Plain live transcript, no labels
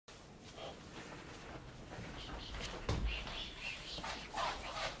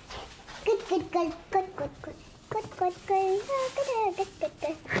Good job.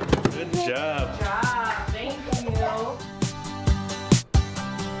 Good job. Thank you.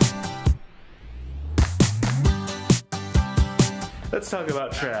 Let's talk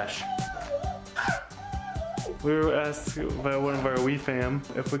about trash. We were asked by one of our weefam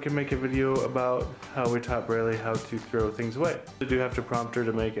if we could make a video about how we taught Braylee how to throw things away. We do have to prompt her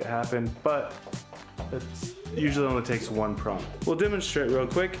to make it happen, but it usually only takes one prompt. We'll demonstrate real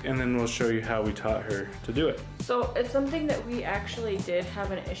quick and then we'll show you how we taught her to do it. So it's something that we actually did have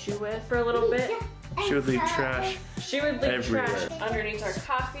an issue with for a little bit. She would leave trash. She would leave everywhere. trash underneath our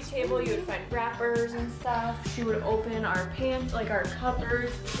coffee table. You would find wrappers and stuff. She would open our pants, like our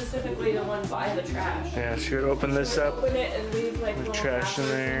cupboards, specifically the one by the trash. Yeah, she would open this up. Open it and leave like little Trash in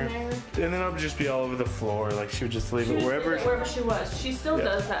there. And then it would just be all over the floor. Like she would just leave it wherever. Wherever she was. She still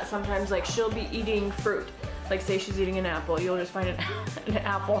does that sometimes. Like she'll be eating fruit. Like say she's eating an apple, you'll just find an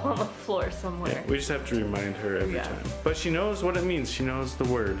apple on the floor somewhere. Yeah, we just have to remind her every time. But she knows what it means. She knows the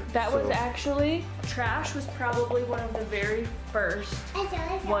word. That was actually, trash was probably one of the very first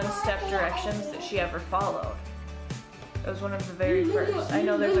one-step directions that she ever followed. It was one of the very first. I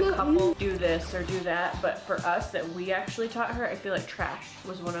know there's a couple do this or do that, but for us that we actually taught her, I feel like trash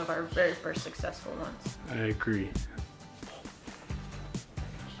was one of our very first successful ones. I agree.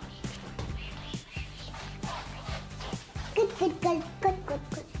 Good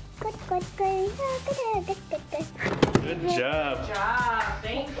job. Good job,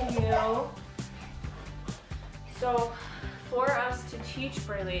 thank you. So, for us to teach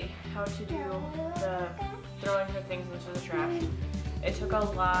Braylee how to do the throwing her things into the trash, it took a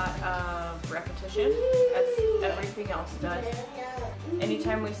lot of repetition, as everything else does.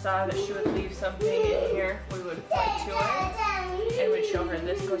 Anytime we saw that she would leave something in here, we would point to it and we'd show her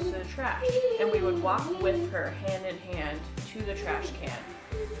this goes to the trash. And we would walk with her hand in hand to the trash can,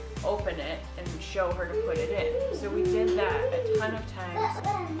 open it, and show her to put it in. So we did that a ton of times.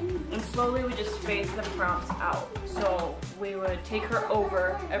 And slowly we just phased the prompts out. So we would take her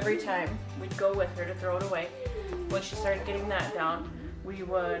over every time. We'd go with her to throw it away. When she started getting that down, we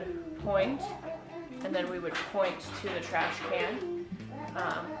would point, and then we would point to the trash can,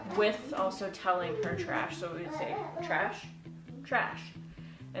 with also telling her trash. So we would say, trash, trash.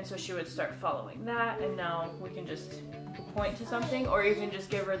 And so she would start following that, and now we can just point to something, or even just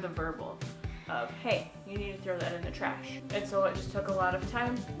give her the verbal of, hey, you need to throw that in the trash. And so it just took a lot of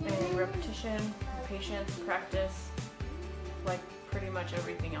time and repetition, patience, practice, like pretty much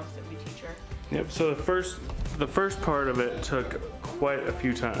everything else that we teach her. Yep, so the first part of it took quite a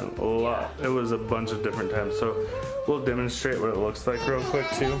few times, a lot. It was a bunch of different times, so we'll demonstrate what it looks like real quick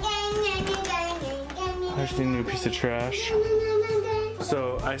too. There's the new piece of trash.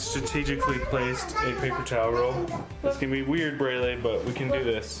 So I strategically placed a paper towel roll. It's gonna be weird, Braylee, but we can do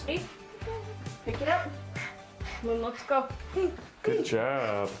this. Hey, pick it up. Then let's go. Good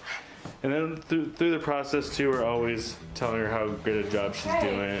job. And then through the process too, we're always telling her how good a job she's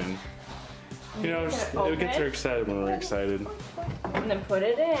doing. You know, it gets her excited when we're excited. And then put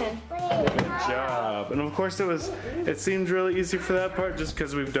it in. Good job. And of course it seems really easy for that part just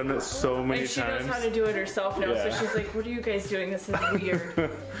because we've done it so many times. times. She knows how to do it herself now, Yeah. so she's like, what are you guys doing? This is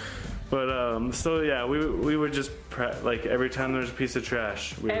weird. But so yeah, we would just like every time there's a piece of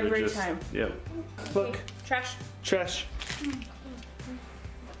trash, we would just yep. Look, trash. Trash.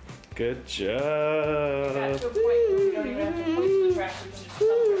 Good job. Got to a point where we don't even have to point to the trash. We can just tell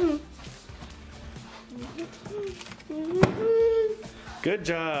her. Good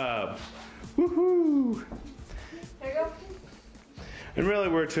job. Woohoo! There you go. And really,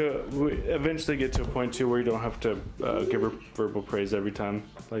 we eventually get to a point too where you don't have to give her verbal praise every time.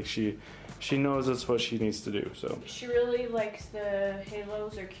 Like she knows that's what she needs to do. So she really likes the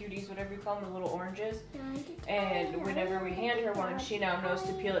halos or cuties, whatever you call them, the little oranges. And whenever we hand her one, she now knows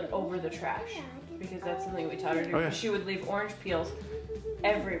to peel it over the trash, because that's something we taught her to do. Oh, yeah. She would leave orange peels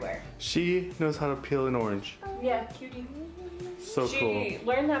everywhere. she knows how to peel an orange. Yeah, cutie. So cool. She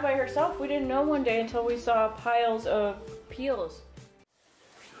learned that by herself. We didn't know one day until we saw piles of peels.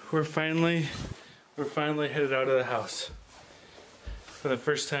 We're finally headed out of the house for the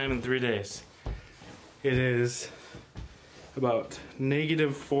first time in 3 days. It is about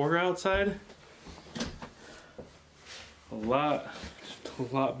 -4 outside. A lot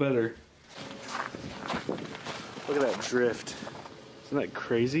better. Look at that drift. Isn't that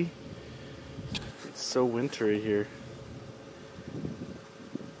crazy? It's so wintry here.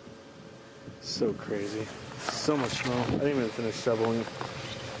 So crazy. So much snow. I didn't even finish shoveling it.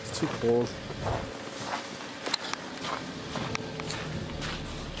 It's too cold.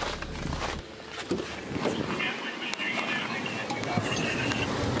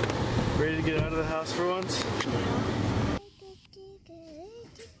 Ready to get out out of the house for once?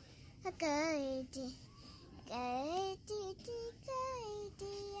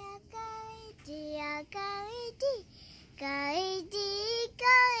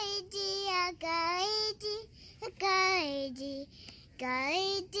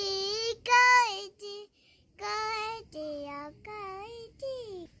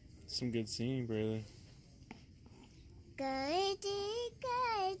 Some good singing, Braylee.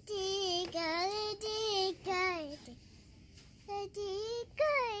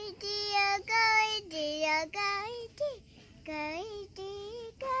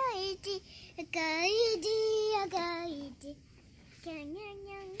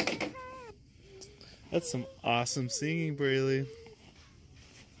 That's some awesome singing, Braylee.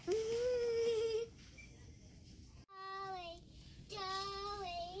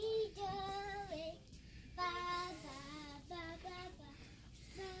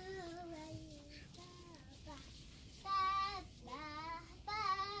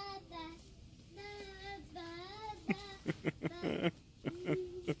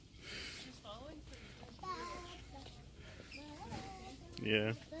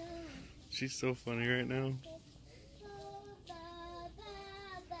 Yeah, she's so funny right now.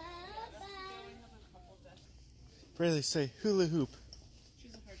 Braylee, say hula hoop.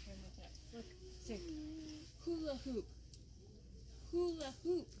 She's a hard time with that. Look, say hula hoop. Hula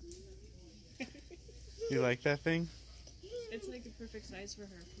hoop. You like that thing? It's like the perfect size for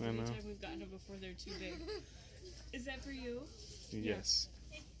her. I know. Every time we've gotten them before, they're too big. Is that for you? Yes.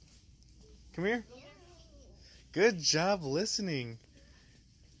 Yeah. Come here. Good job listening.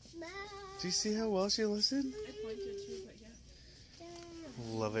 Do you see how well she listened? I pointed too, but yeah.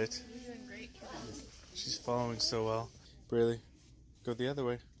 Love it. You're doing great. She's following so well. Braylee, go the other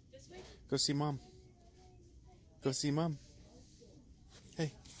way. This way? Go see Mom. Go see Mom.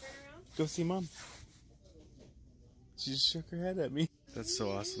 Hey, Turn around. go see Mom. She just shook her head at me. That's so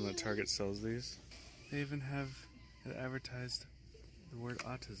awesome that Target sells these. They even have it advertised the word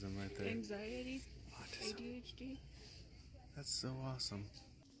autism right there. Anxiety. Autism. ADHD. That's so awesome.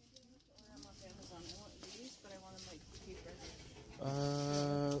 I'm off Amazon. I want these, but I want them like cheaper.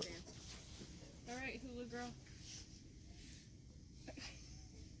 All right, hula girl.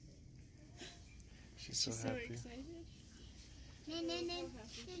 She's so She's happy. so excited.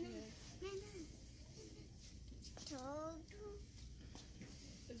 No.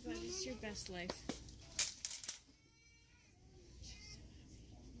 Is that just your best life?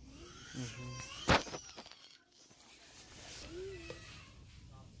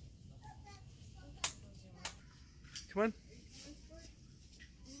 Come on.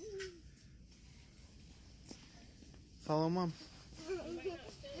 Follow Mom.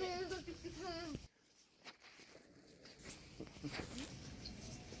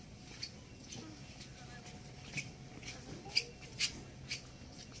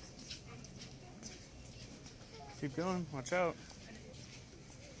 Keep going. Watch out.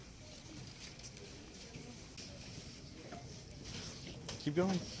 Keep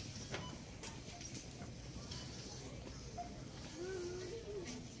going.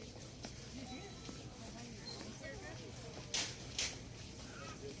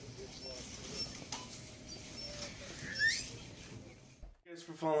 Thanks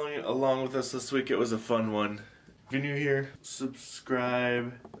for following along with us this week. It was a fun one. If you're new here,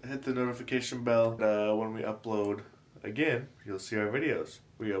 subscribe, hit the notification bell. When we upload again, you'll see our videos.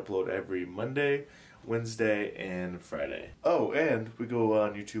 We upload every Monday, Wednesday, and Friday. Oh, and we go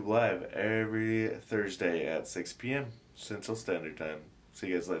on YouTube Live every Thursday at 6 p.m. Central Standard Time. See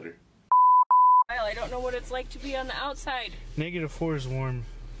you guys later. I don't know what it's like to be on the outside. -4 is warm.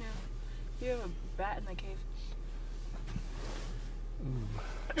 Yeah. You have a bat in the cave. Ooh.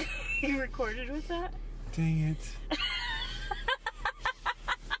 You recorded with that? Dang it.